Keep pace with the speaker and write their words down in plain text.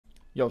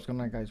Yo, what's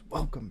going on, guys?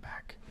 Welcome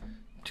back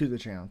to the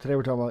channel. Today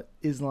we're talking about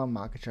Islam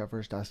Makhachev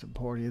versus Dustin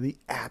Poirier, the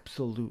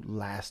absolute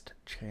last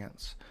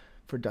chance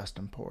for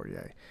Dustin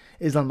Poirier.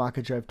 Islam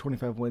Makhachev,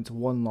 25 wins,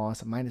 1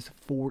 loss, minus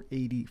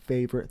 480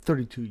 favorite,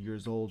 32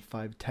 years old,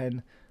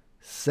 5'10",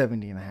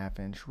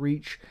 70.5-inch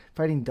reach.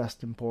 Fighting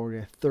Dustin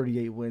Poirier,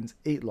 38 wins,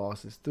 8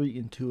 losses,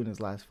 3-2 in his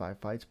last 5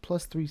 fights,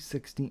 plus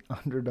 360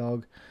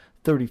 underdog,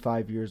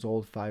 35 years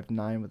old,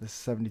 5'9", with a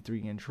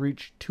 73-inch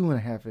reach,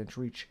 2.5-inch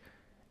reach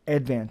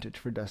advantage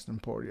for Dustin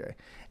Poirier.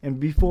 And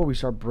before we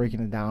start breaking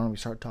it down and we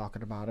start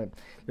talking about it,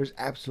 there's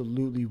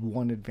absolutely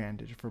one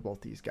advantage for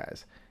both these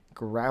guys.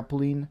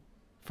 Grappling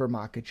for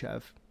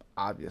Makhachev,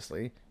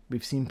 obviously.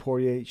 We've seen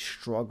Poirier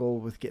struggle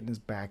with getting his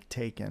back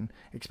taken,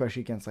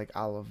 especially against like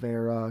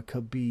Oliveira,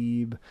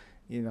 Khabib,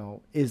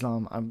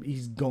 Islam.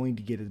 He's going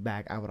to get his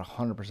back. I would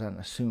 100%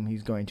 assume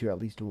he's going to at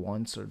least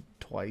once or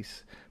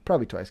twice.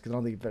 Probably twice, because I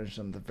don't think he finished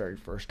him the very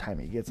first time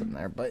he gets him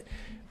there. But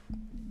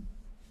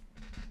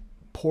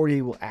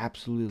Poirier will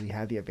absolutely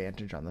have the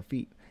advantage on the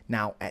feet.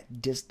 Now,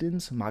 at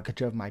distance,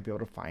 Makhachev might be able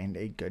to find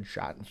a good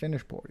shot and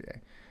finish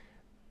Poirier.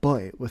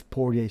 But with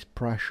Poirier's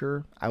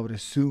pressure, I would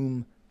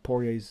assume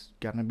Poirier's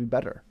going to be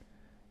better.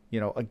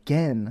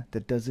 Again,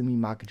 that doesn't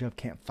mean Makhachev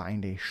can't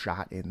find a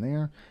shot in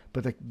there,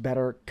 but the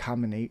better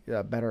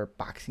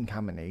boxing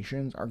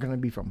combinations are going to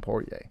be from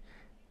Poirier.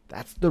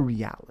 That's the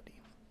reality.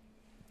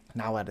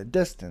 Now, at a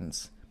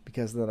distance,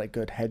 because of the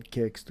good head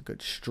kicks, the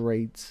good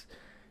straights,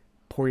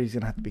 Poirier's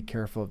going to have to be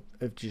careful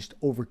of just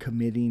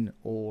overcommitting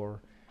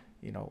or,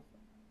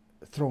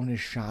 throwing his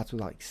shots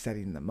without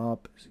setting them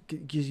up.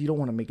 Because you don't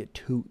want to make it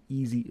too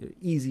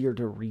easier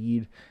to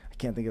read. I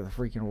can't think of the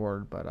freaking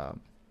word, but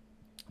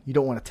you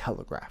don't want to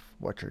telegraph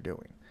what you're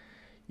doing.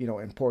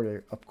 And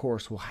Poirier, of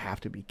course, will have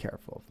to be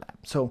careful of that.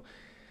 So,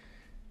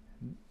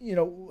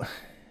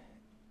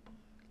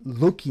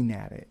 looking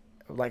at it,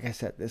 like I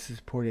said, this is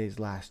Poirier's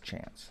last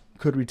chance.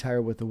 Could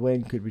retire with a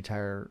win, could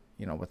retire,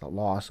 with a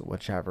loss,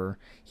 whichever.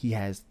 He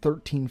has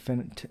 13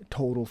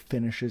 total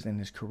finishes in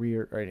his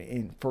career, or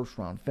in first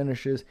round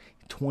finishes,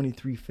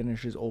 23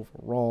 finishes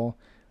overall.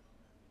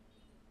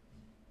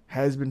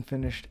 Has been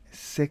finished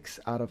 6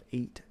 out of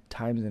 8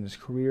 times in his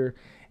career,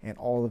 and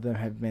all of them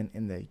have been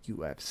in the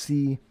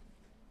UFC.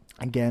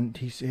 Again,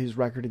 his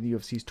record in the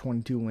UFC is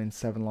 22 wins,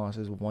 7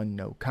 losses, 1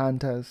 no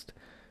contest.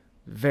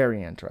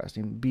 Very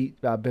interesting. Beat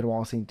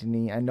Benoit Saint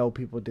Denis. I know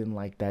people didn't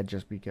like that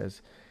just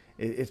because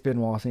it's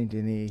Benoit Saint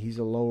Denis. He's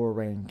a lower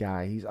ranked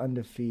guy. He's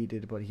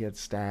undefeated, but he had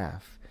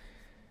staff.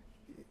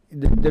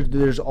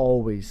 There's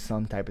always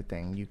some type of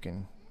thing you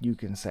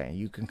can say,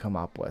 you can come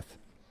up with.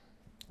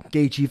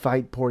 Gaethje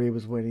fight, Poirier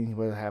was winning.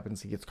 What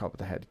happens? He gets caught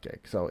with a head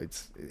kick. So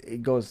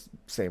it goes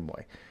same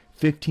way.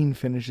 15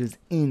 finishes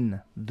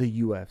in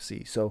the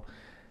UFC. So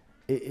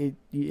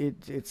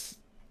it's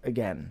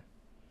again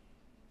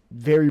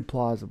very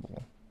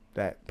plausible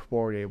that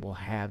Poirier will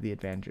have the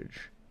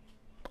advantage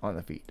on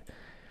the feet.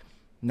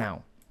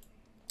 Now,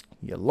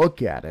 you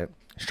look at it,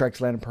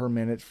 strikes landed per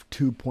minute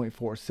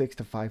 2.46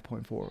 to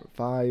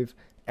 5.45,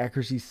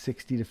 accuracy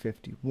 60 to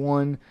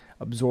 51,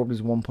 absorbed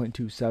is 1.27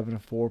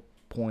 to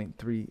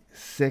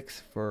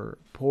 4.36 for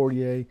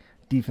Poirier,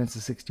 defense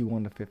is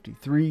 61 to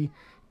 53,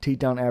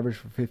 takedown average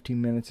for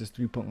 15 minutes is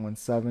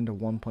 3.17 to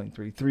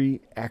 1.33,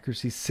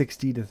 accuracy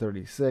 60 to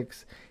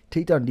 36,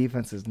 takedown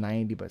defense is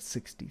 90 but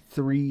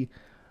 63,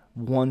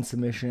 1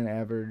 submission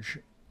average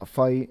a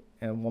fight,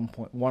 and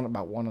 1.1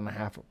 about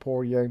 1.5 for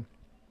Poirier.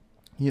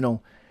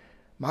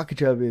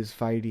 Makhachev is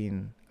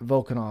fighting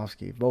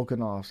Volkanovski,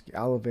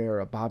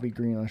 Oliveira, Bobby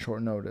Green on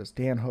short notice,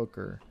 Dan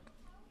Hooker.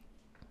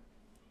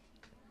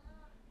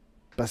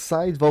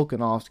 Besides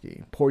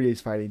Volkanovski, Poirier is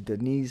fighting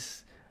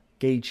Denise,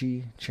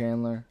 Gaethje,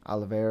 Chandler,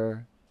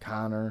 Oliveira,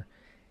 Connor.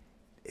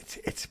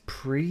 It's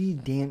pretty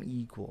damn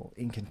equal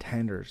in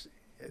contenders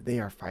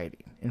they are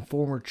fighting. And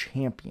former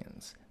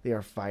champions they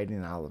are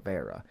fighting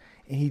Oliveira.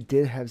 And he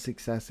did have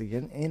success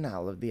again in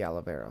the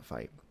Oliveira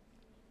fight.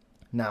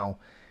 Now,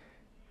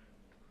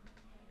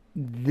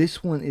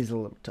 this one is a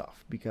little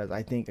tough because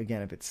I think,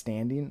 again, if it's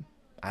standing,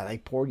 I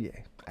like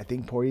Poirier. I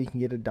think Poirier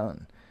can get it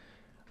done.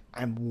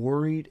 I'm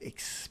worried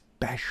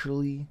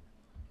especially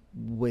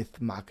with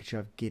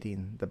Makhachev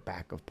getting the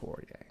back of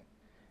Poirier.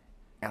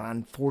 And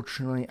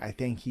unfortunately, I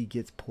think he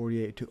gets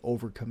Poirier to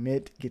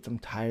overcommit, gets him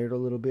tired a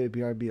little bit.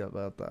 BRB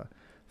about the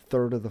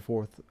 3rd or the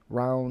 4th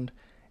round.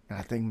 And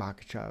I think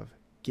Makhachev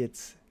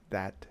gets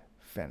that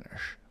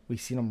finish.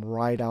 We've seen him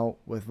ride out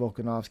with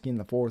Volkanovski in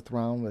the 4th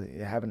round with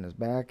having his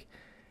back.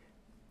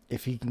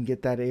 If he can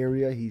get that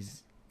area,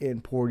 he's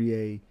in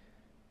Poirier,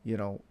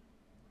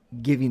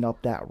 giving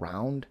up that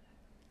round.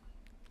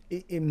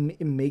 It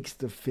makes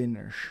the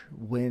finish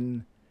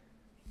when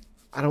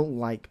I don't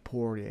like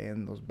Poirier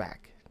in those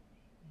back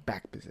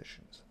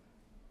positions.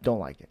 Don't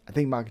like it. I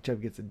think Makhachev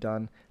gets it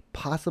done.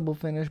 Possible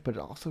finish, but it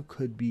also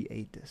could be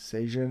a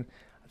decision.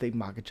 I think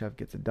Makhachev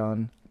gets it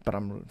done, but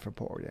I'm rooting for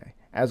Poirier.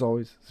 As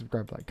always,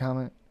 subscribe, like,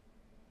 comment.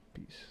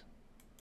 Peace.